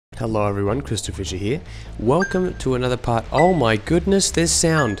Hello everyone, CrystalFissure here. Welcome to another part. Oh my goodness, there's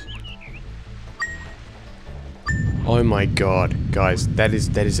sound. Oh my god, guys, that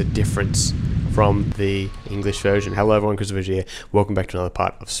is a difference from the English version. Hello everyone, CrystalFissure here. Welcome back to another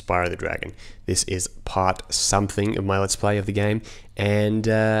part of Spyro the Dragon. This is part something of my Let's Play of the game, and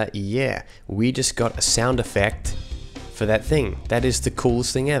yeah, we just got a sound effect for that thing. That is the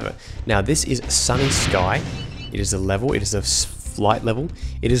coolest thing ever. Now this is Sunny Sky. It is a level. It is a flight level.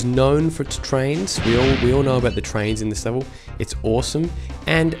 It is known for its trains. We all know about the trains in this level. It's awesome,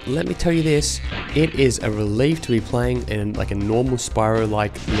 and let me tell you this: it is a relief to be playing in like a normal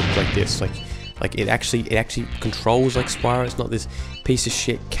Spyro-like look like this. Like it actually controls like Spyro. It's not this piece of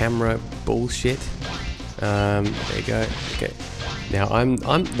shit camera bullshit. There you go. Okay. Now I'm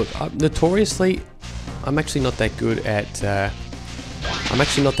notoriously, I'm actually not that good at. I'm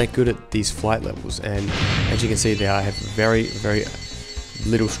actually not that good at these flight levels, and as you can see there, I have very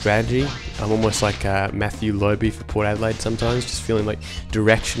little strategy. I'm almost like Matthew Loby for Port Adelaide sometimes, just feeling like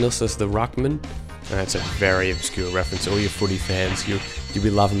directionless as the ruckman. It's a very obscure reference. All your footy fans, you'll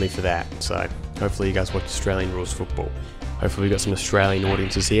be loving me for that. So hopefully you guys watch Australian rules football. Hopefully we've got some Australian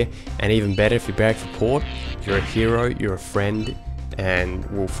audiences here, and even better, if you barrack for Port, you're a hero, you're a friend, and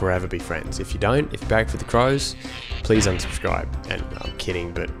we'll forever be friends. If you don't, if you barrack for the Crows, please unsubscribe. And I'm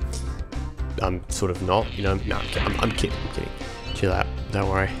kidding, but I'm sort of not, you know. No, I'm kidding. Chill out, don't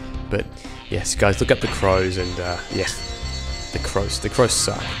worry. But yes, guys, look up the Crows, and yes, the Crows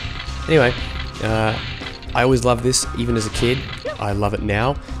suck. Anyway, I always loved this, even as a kid. I love it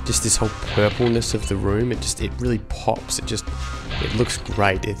now. Just this whole purpleness of the room. It really pops. It looks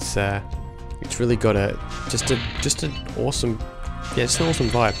great. It's really got just an awesome. Yeah, it's an awesome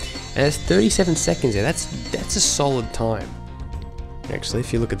vibe, and it's 37 seconds there. That's a solid time. Actually,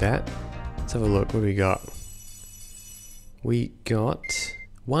 if you look at that, let's have a look. What do we got? We got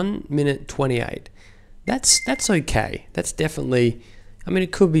 1 minute 28. That's okay. That's definitely. I mean,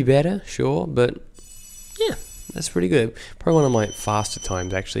 it could be better, sure, but yeah, that's pretty good. Probably one of my faster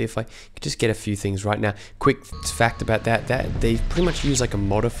times actually. If I could just get a few things right now. Quick fact about that they pretty much use like a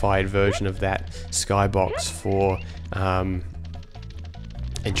modified version of that skybox for.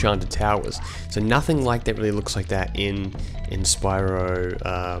 Enchanted Towers, so nothing like that really looks like that in Spyro.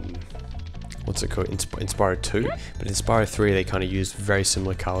 What's it called? In Spyro 2, but in Spyro 3 they kind of used very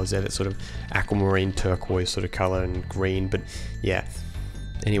similar colors there, that sort of aquamarine turquoise sort of color and green. But yeah,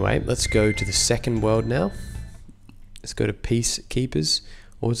 anyway, let's go to the second world now. Let's go to Peacekeepers,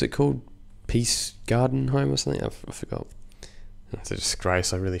 or what's it called? Peace Garden Home or something? I forgot. That's a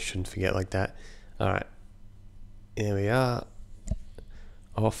disgrace. I really shouldn't forget like that. Alright, here we are.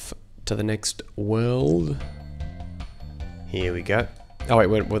 Off to the next world. Here we go. Oh wait,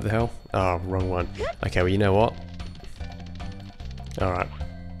 what the hell? Oh, wrong one. Okay, well, you know what? Alright.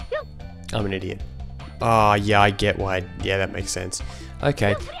 I'm an idiot. Oh yeah, I get why. Yeah, that makes sense.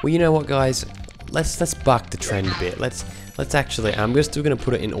 Okay, well, you know what, guys? Let's buck the trend a bit. Let's actually, I'm still gonna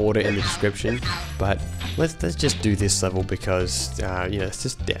put it in order in the description, but let's just do this level because you know, it's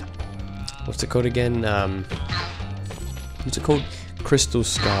just, yeah. What's it called again? What's it called? Crystal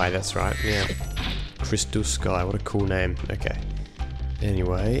Sky, that's right, yeah. Crystal Sky, what a cool name. Okay.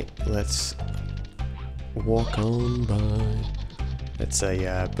 Anyway, let's walk on by. That's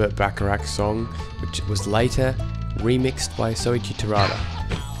a Burt Bacharach song, which was later remixed by Soichi Terada.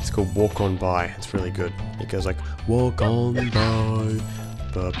 It's called Walk On By. It's really good. It goes like, walk on by,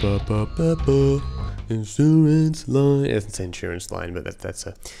 ba ba ba ba ba. Insurance line. It doesn't say insurance line, but that's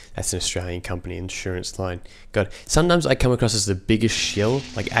an Australian company, insurance line. God, sometimes I come across as the biggest shill,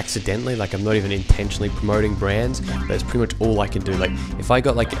 like accidentally, like I'm not even intentionally promoting brands, but that's pretty much all I can do. Like if I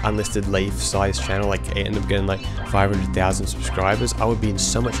got like unlisted leaf size channel, like I end up getting like 500,000 subscribers, I would be in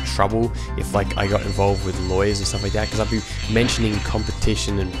so much trouble if like I got involved with lawyers and stuff like that, because I'd be mentioning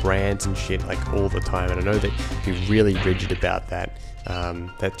competition and brands and shit like all the time, and I know that you'd be really rigid about that.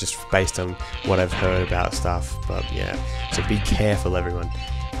 That's just based on what I've heard about stuff, but yeah, so be careful everyone.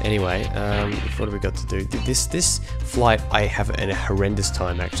 Anyway, what have we got to do? This flight, I have a horrendous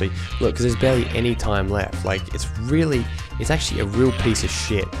time actually. Look, because there's barely any time left. Like, it's actually a real piece of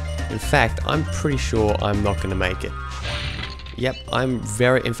shit. In fact, I'm pretty sure I'm not going to make it. Yep, I am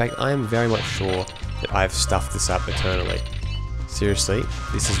very much sure that I've stuffed this up eternally. Seriously,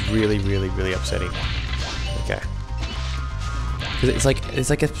 this is really upsetting. Okay. Because it's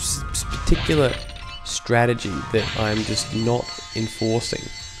like a particular strategy that I'm just not enforcing.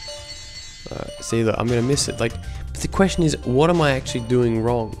 See, look, I'm gonna miss it. Like, but the question is, what am I actually doing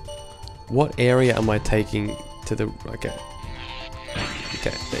wrong? What area am I taking to the? Okay,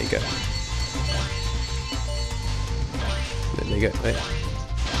 there you go. There you go. Wait.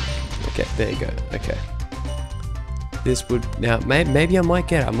 Okay, there you go. Okay. This would, now, maybe I might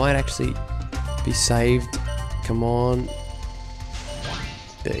get it. I might actually be saved. Come on.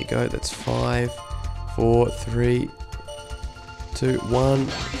 There you go. That's 5, 4, 3, 2, 1.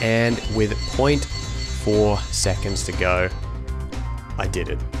 And with 0.4 seconds to go, I did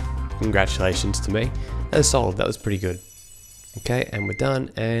it. Congratulations to me. That was solid. That was pretty good. Okay, and we're done.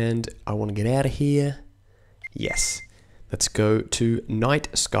 And I want to get out of here. Yes. Let's go to Night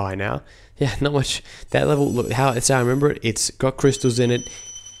Sky now. Yeah, not much. That level, look, how I remember it. It's got crystals in it.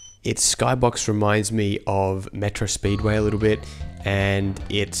 Its skybox reminds me of Metro Speedway a little bit, and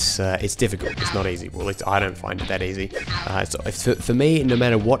it's difficult. It's not easy. Well, I don't find it that easy. So for me, no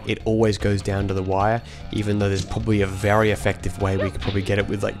matter what, it always goes down to the wire. Even though there's probably a very effective way we could probably get it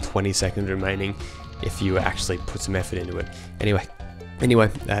with like 20 seconds remaining, if you actually put some effort into it. Anyway,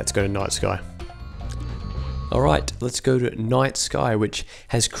 let's go to Night Sky. Alright, let's go to Night Sky, which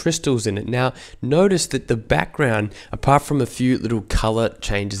has crystals in it. Now, notice that the background, apart from a few little color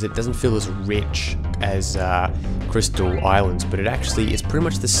changes, it doesn't feel as rich as Crystal Islands, but it actually is pretty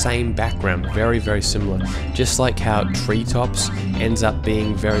much the same background, very, very similar. Just like how Treetops ends up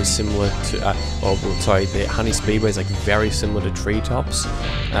being very similar to, the Honey Speedway is like very similar to Treetops,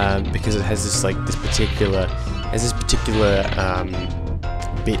 because it has this particular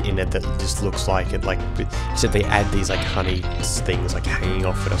bit in it that just looks like it, except they add these like honey things like hanging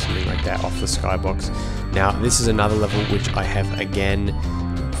off it or something like that off the skybox. Now this is another level which I have again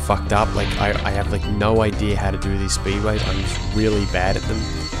fucked up. Like I have like no idea how to do these speedways. I'm just really bad at them.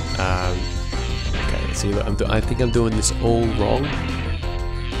 Okay, so I think I'm doing this all wrong.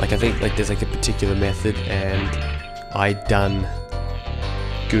 Like I think like there's like a particular method and I done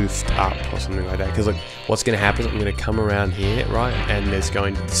goofed up or something like that, because look, what's going to happen is I'm going to come around here, right, and there's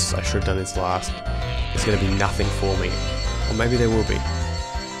going to, I should have done this last, there's going to be nothing for me, or maybe there will be.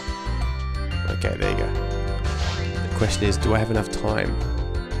 Okay, there you go. The question is, do I have enough time?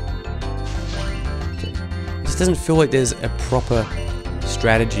 Okay. It just doesn't feel like there's a proper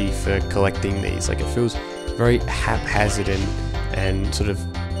strategy for collecting these. Like it feels very haphazard and sort of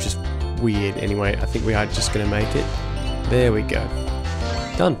just weird. Anyway, I think we are just going to make it. There we go.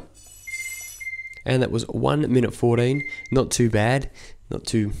 Done. And that was 1 minute 14. Not too bad. Not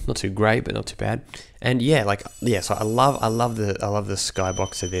too great, but not too bad. And yeah, so I love the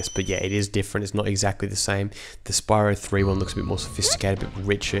skybox of this, but yeah, it is different. It's not exactly the same. The Spyro 3 one looks a bit more sophisticated, a bit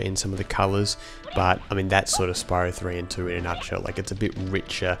richer in some of the colors. But I mean, that's sort of Spyro 3 and 2 in a nutshell. Like it's a bit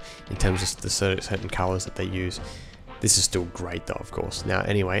richer in terms of the certain colors that they use. This is still great though, of course. Now,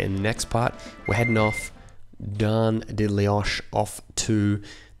 anyway, in the next part, we're heading off. Done diddly-osh off to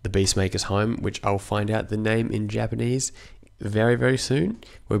the Beastmaker's home, which I'll find out the name in Japanese very, very soon.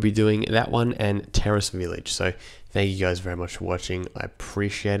 We'll be doing that one and Terrace Village. So thank you guys very much for watching. I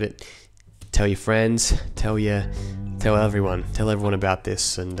appreciate it. Tell your friends, tell everyone about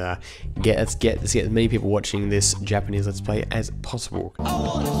this, and let's get as many people watching this Japanese Let's Play as possible.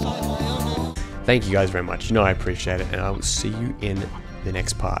 Thank you guys very much. You know I appreciate it, and I will see you in the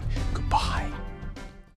next part. Goodbye.